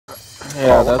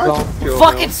Yeah, that's all.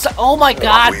 Fucking oh my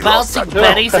god, bouncing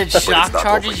betties and shock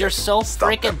charges, you're so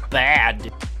freaking bad.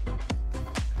 Dude.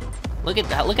 Look at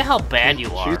that, look at how bad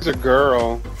you are. She's a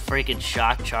girl. Freaking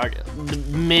shock charge.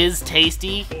 Ms.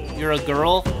 Tasty, you're a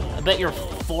girl? I bet you're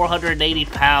 480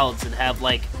 pounds and have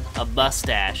like a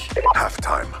mustache.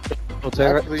 Halftime. Well,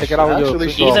 take it out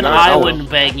with your Even I wouldn't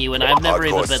bang you, and I've never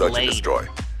even been laid.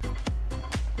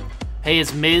 Hey,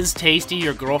 is Ms. Tasty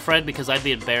your girlfriend? Because I'd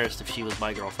be embarrassed if she was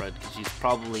my girlfriend, because she's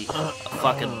probably a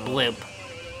fucking blimp.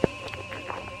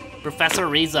 Professor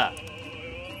Riza,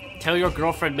 tell your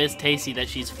girlfriend Ms. Tasty that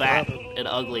she's fat and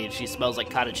ugly and she smells like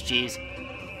cottage cheese.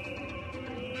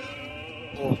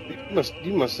 Well,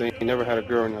 you must say you never had a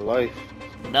girl in your life.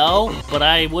 No, but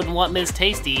I wouldn't want Ms.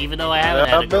 Tasty, even though I haven't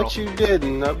had a girl. I bet you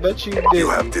didn't. I bet you didn't. You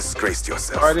have disgraced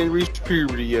yourself. I didn't reach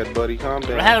puberty yet, buddy. Calm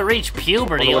down. I haven't reached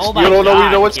puberty. Oh my god, you don't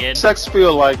even know what kid. sex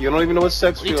feel like. You don't even know what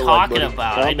sex feels like. What are you talking buddy.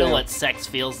 about? Calm I know down. what sex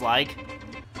feels like.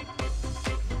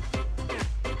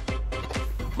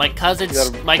 My cousin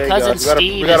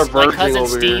Steve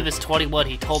is 21.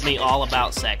 He told me all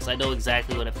about sex. I know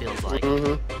exactly what it feels like.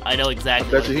 I know exactly.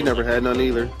 I bet you he never had none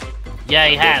either. Yeah,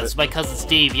 he has. My cousin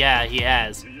Steve. Yeah, he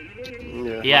has.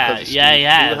 Yeah, he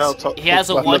has. He has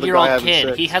a 1-year-old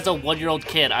kid. He has a 1-year-old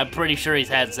kid. I'm pretty sure he's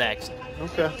had sex.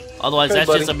 Okay. Otherwise, okay, that's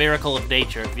buddy. just a miracle of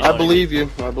nature. If you know I believe you.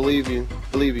 I believe you.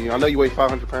 Believe you. I know you weigh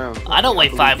 500 pounds. I don't weigh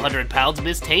 500 pounds.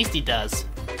 Miss Tasty does.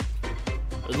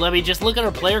 Let me just look at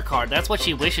her player card. That's what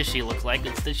she wishes she looked like.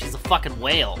 Instead, she's a fucking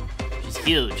whale. She's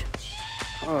huge.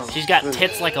 Oh, she's got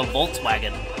tits like a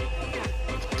Volkswagen.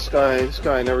 This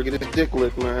guy never get his dick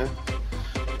licked, man.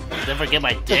 Never get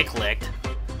my dick licked.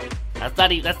 That's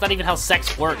not even how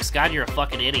sex works. God, you're a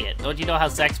fucking idiot. Don't you know how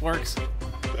sex works?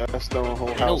 That's the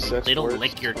whole how sex works. They don't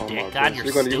lick your dick. God, you're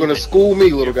stupid. You're gonna school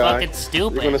me, little guy. You're fucking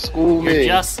stupid. You're gonna school me. You're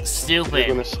just stupid. You're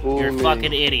gonna school me. You're a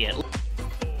fucking idiot.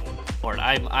 Lord,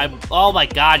 oh my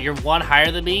god, you're one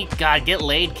higher than me? God, get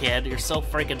laid, kid. You're so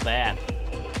freaking bad.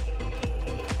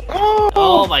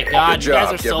 Oh my god, you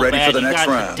guys are so bad. You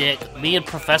got the dick. Me and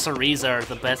Professor Riza are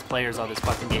the best players on this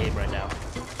fucking game right now.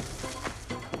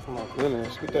 Oh my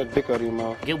goodness, get that dick out of your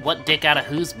mouth. Get what dick out of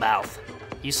whose mouth?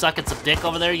 You sucking some dick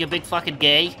over there, you big fucking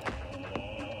gay?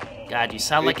 God, you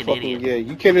sound like an idiot. Yeah,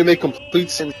 you can't even make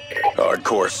complete sense.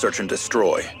 Hardcore search and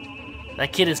destroy.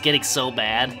 That kid is getting so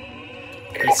bad.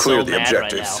 He's Clear so the mad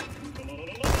objectives.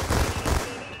 right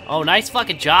now. Oh, nice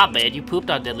fucking job, man. You pooped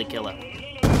on Deadly Killer.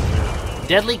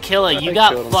 Deadly Killer, you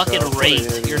got fucking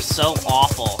raped. You're so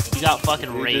awful. You got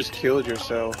fucking raped. You just killed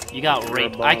yourself. You got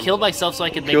raped. I killed myself so I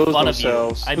could make fun of you.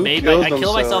 I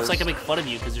killed myself so I could make fun of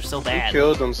you because you're so bad. Who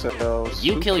kills themselves?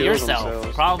 You kill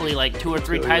yourself probably like 2 or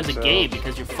 3 times a game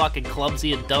because you're fucking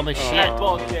clumsy and dumb as shit.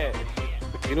 Bullshit.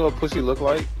 You know what pussy look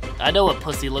like? I know what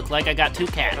pussy look like. I got 2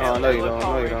 cats. Oh, no you don't.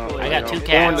 No you don't. I got 2 One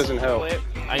cats. doesn't help.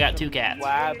 I got 2 cats.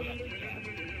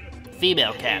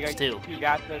 Female cats too. You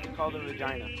got to call the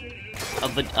vagina.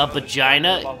 A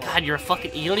vagina? God, you're a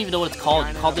fucking. You don't even know what it's called.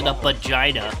 You called it a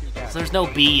vagina. So there's no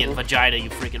B in vagina, you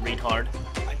freaking retard.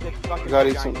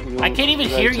 I can't even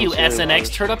hear you,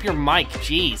 SNX. Turn up your mic.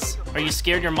 Jeez. Are you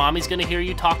scared your mommy's gonna hear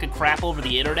you talking crap over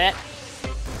the internet?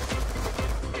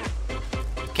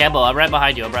 Cambo, I'm right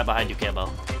behind you. I'm right behind you, Cambo.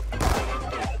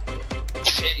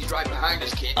 Shit, he's right behind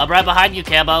us, kid. I'm right behind you,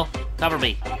 Cambo. Cover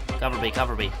me. Cover me.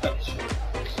 Cover me.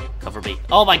 Cover me.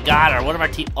 Oh my god, or one of our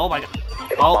team. Oh my god.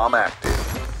 Oh. Bomb active.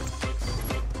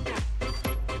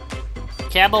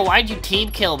 Cambo, why'd you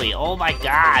team kill me? Oh my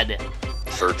god.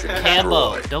 Search and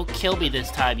Cambo, destroy. don't kill me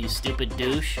this time, you stupid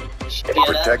douche.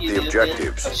 Protect the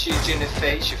objectives. I'll shoot you in the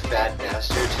face, you fat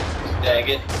bastard.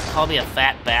 Faggot. Call me a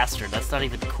fat bastard. That's not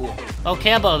even cool. Oh,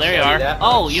 Cambo, there you are.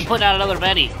 Oh, you put out another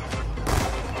Betty.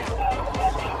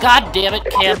 God damn it,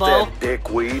 Cambo. Get that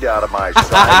dickweed out of my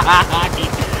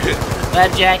sight.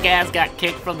 That jackass got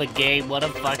kicked from the game. What a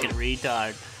fucking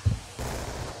retard.